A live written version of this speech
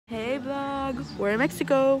vlog. We're in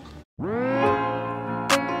Mexico.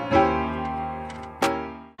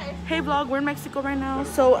 Hey vlog, we're in Mexico right now.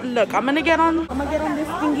 So look, I'm gonna get on this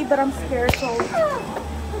thingy, but I'm scared. So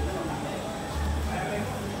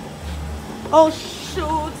oh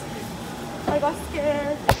shoot, I got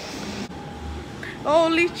scared.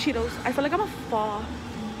 Holy Cheetos, I feel like I'm gonna fall.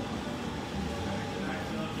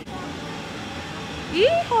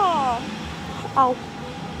 Yeehaw! Oh,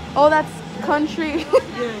 oh, that's country.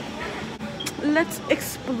 Yeah. Let's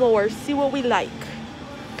explore, see what we like.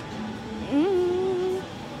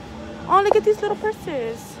 Oh, look at these little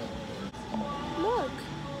purses. Look.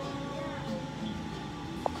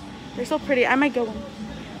 They're so pretty. I might get one.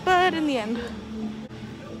 But in the end.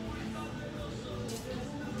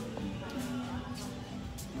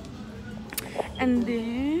 And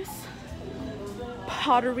this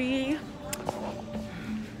pottery.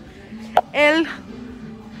 El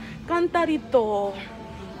Cantarito.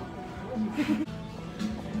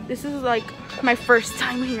 This is like my first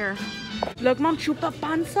time here. Look, Mom, chupa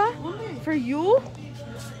panza for you.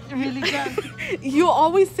 Really good. You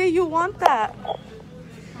always say you want that. Are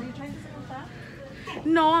you trying to say that?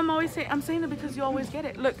 No, I'm saying it because you always get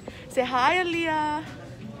it. Look, say hi, Aaliyah.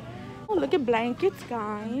 Oh, look at blankets,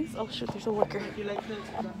 guys. Oh shoot, there's a worker.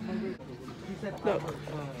 Look.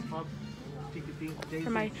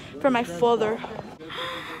 For my father.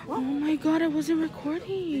 Oh my god, I wasn't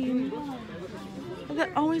recording. That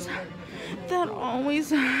always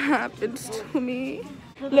happens to me.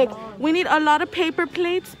 Look, we need a lot of paper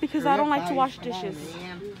plates because I don't like to wash dishes.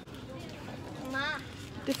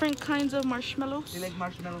 Different kinds of marshmallows. You like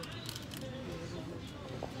marshmallows?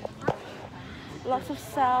 Lots of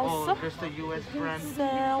salsa. Oh, just a US brand.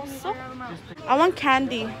 Salsa. I want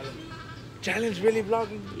candy. Challenge really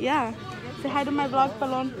vlogging. Yeah. Say hi to my vlog,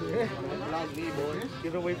 Palon. Vlog me, boy.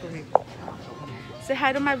 Get away from me. Say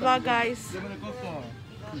hi to my vlog, guys.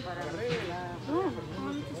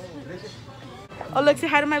 Oh, look, say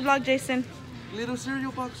hi to my vlog, Jason. Little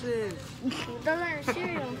cereal boxes.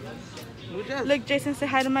 cereal. Look, Jason, say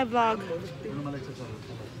hi to my vlog.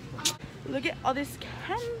 Look at all this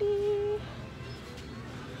candy.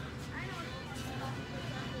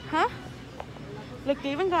 Huh? Look,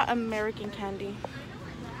 they even got American candy.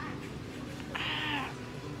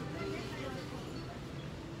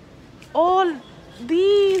 Oh,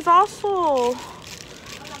 these also.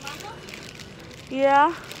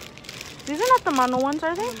 Yeah. These are not the Mano ones,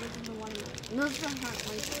 are they?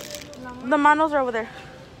 The Manos are over there.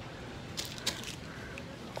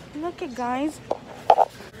 Look at, guys.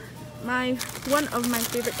 One of my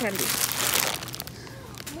favorite candies.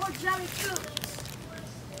 More jelly fruits.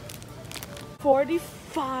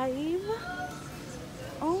 45.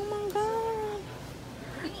 Oh my god.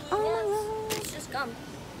 Oh my god. It's just gum.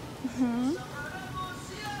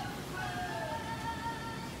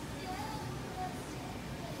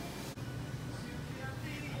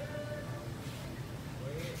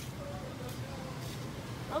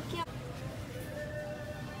 Okay.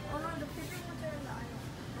 Oh no, the paper ones are in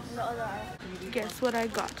the other aisle. Guess what I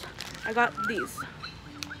got? I got these.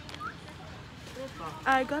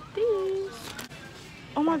 I got these.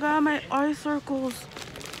 Oh my god, my eye circles.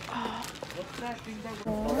 Oh,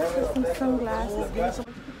 some sunglasses.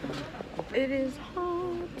 It is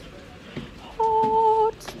hot.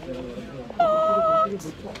 Hot. Hot.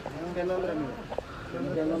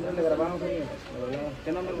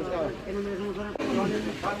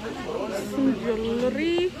 Some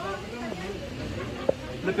jewelry.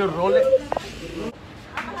 Look at Rolex.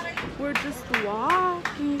 We're just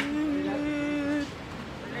walking.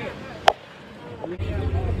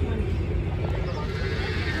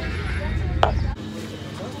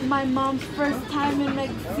 My mom's first time in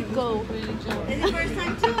Mexico. Is it first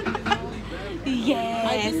time too? Yes.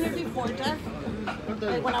 I've been here before, Jeff.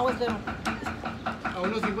 Like when I was little. ¿A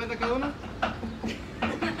unos 50 cada uno?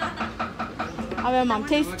 A ver, Mom,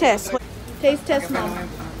 taste test. Taste test, Mom.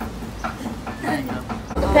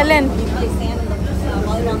 Helen. You play sand and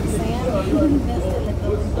volleyball on the sand.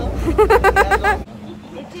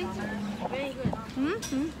 It tastes very good.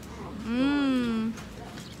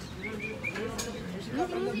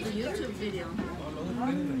 YouTube video.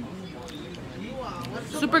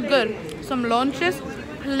 Super good. Some lunches,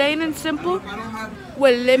 plain and simple,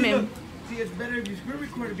 with lemon. See, it's better if you screen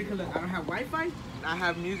record it because I don't have Wi-Fi. I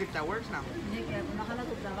have music that works now.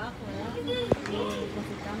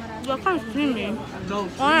 You can't see me. No.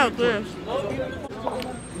 Oh, yeah, this.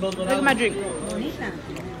 Look at my drink.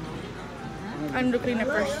 I'm going to clean it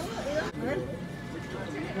first.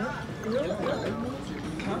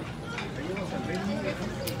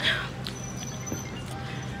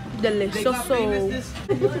 Delicioso.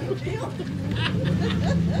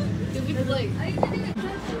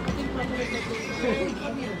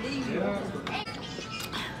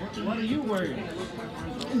 What are you wearing?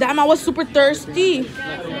 Damn, I was super thirsty.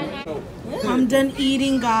 I'm done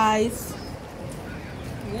eating, guys.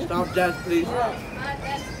 Stop that, please.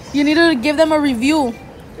 You need to give them a review.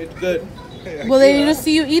 It's good. Well, they need to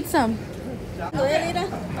see you eat some. Mira,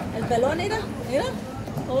 el pelón, mira, mira.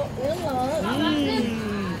 Oh, mira, mira.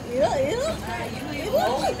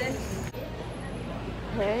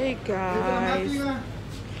 Hey, guys.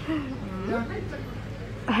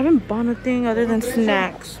 I haven't bought anything other than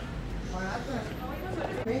snacks.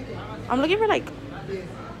 I'm looking for like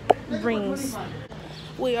rings.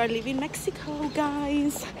 We are leaving Mexico,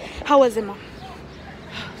 guys. How was it, Mom?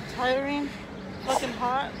 Tiring, fucking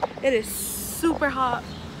hot. It is super hot.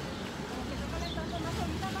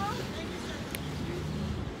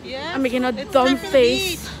 Yeah. I'm making a dumb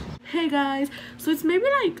face. Hey guys, so it's maybe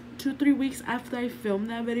like 2-3 weeks after I filmed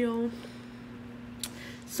that video.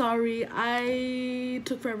 Sorry, I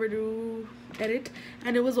took forever to edit,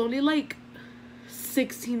 and it was only like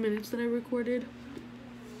 16 minutes that I recorded.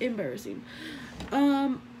 Embarrassing.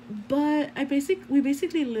 But we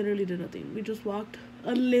basically literally did nothing. We just walked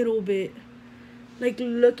a little bit. Like,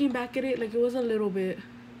 looking back at it, like, it was a little bit.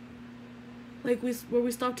 Like, where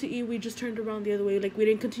we stopped to eat, we just turned around the other way. Like, we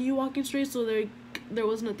didn't continue walking straight, so there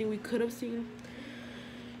was nothing we could have seen.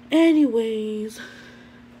 Anyways,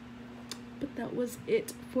 but that was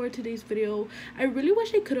it for today's video. I really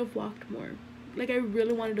wish I could have walked more. Like, I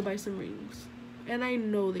really wanted to buy some rings, and I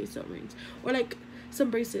know they sell rings, or like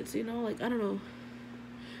some bracelets, you know, like, I don't know.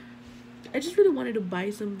 I just really wanted to buy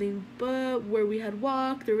something, but where we had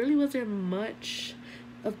walked, there really wasn't much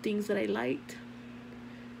of things that I liked.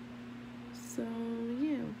 So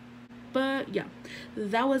yeah, but yeah,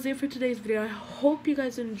 that was it for today's video. I hope you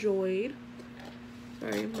guys enjoyed.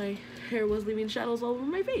 Sorry, my hair was leaving shadows all over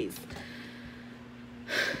my face.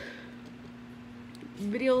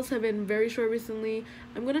 Videos have been very short recently.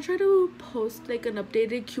 I'm gonna try to post like an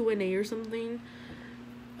updated Q&A or something.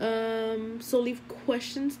 So leave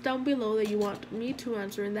questions down below that you want me to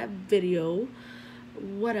answer in that video.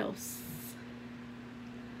 What else?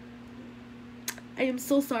 I am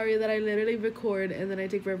so sorry that I literally record and then I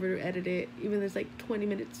take forever to edit it, even though it's like 20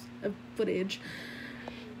 minutes of footage.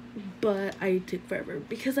 But I take forever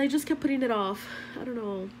because I just kept putting it off. I don't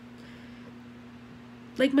know.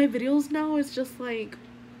 Like, my videos now is just like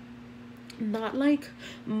not like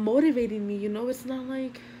motivating me, you know? It's not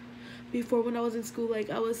like before when I was in school. Like,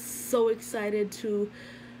 I was so excited to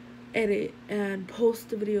edit and post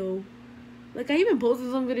the video. Like, I even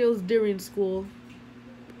posted some videos during school.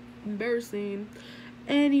 Embarrassing.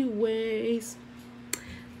 Anyways,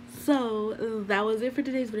 so that was it for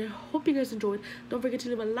today's video. I hope you guys enjoyed. Don't forget to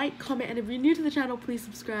leave a like, comment, and if you're new to the channel, please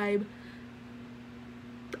subscribe.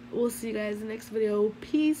 We'll see you guys in the next video.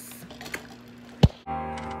 Peace.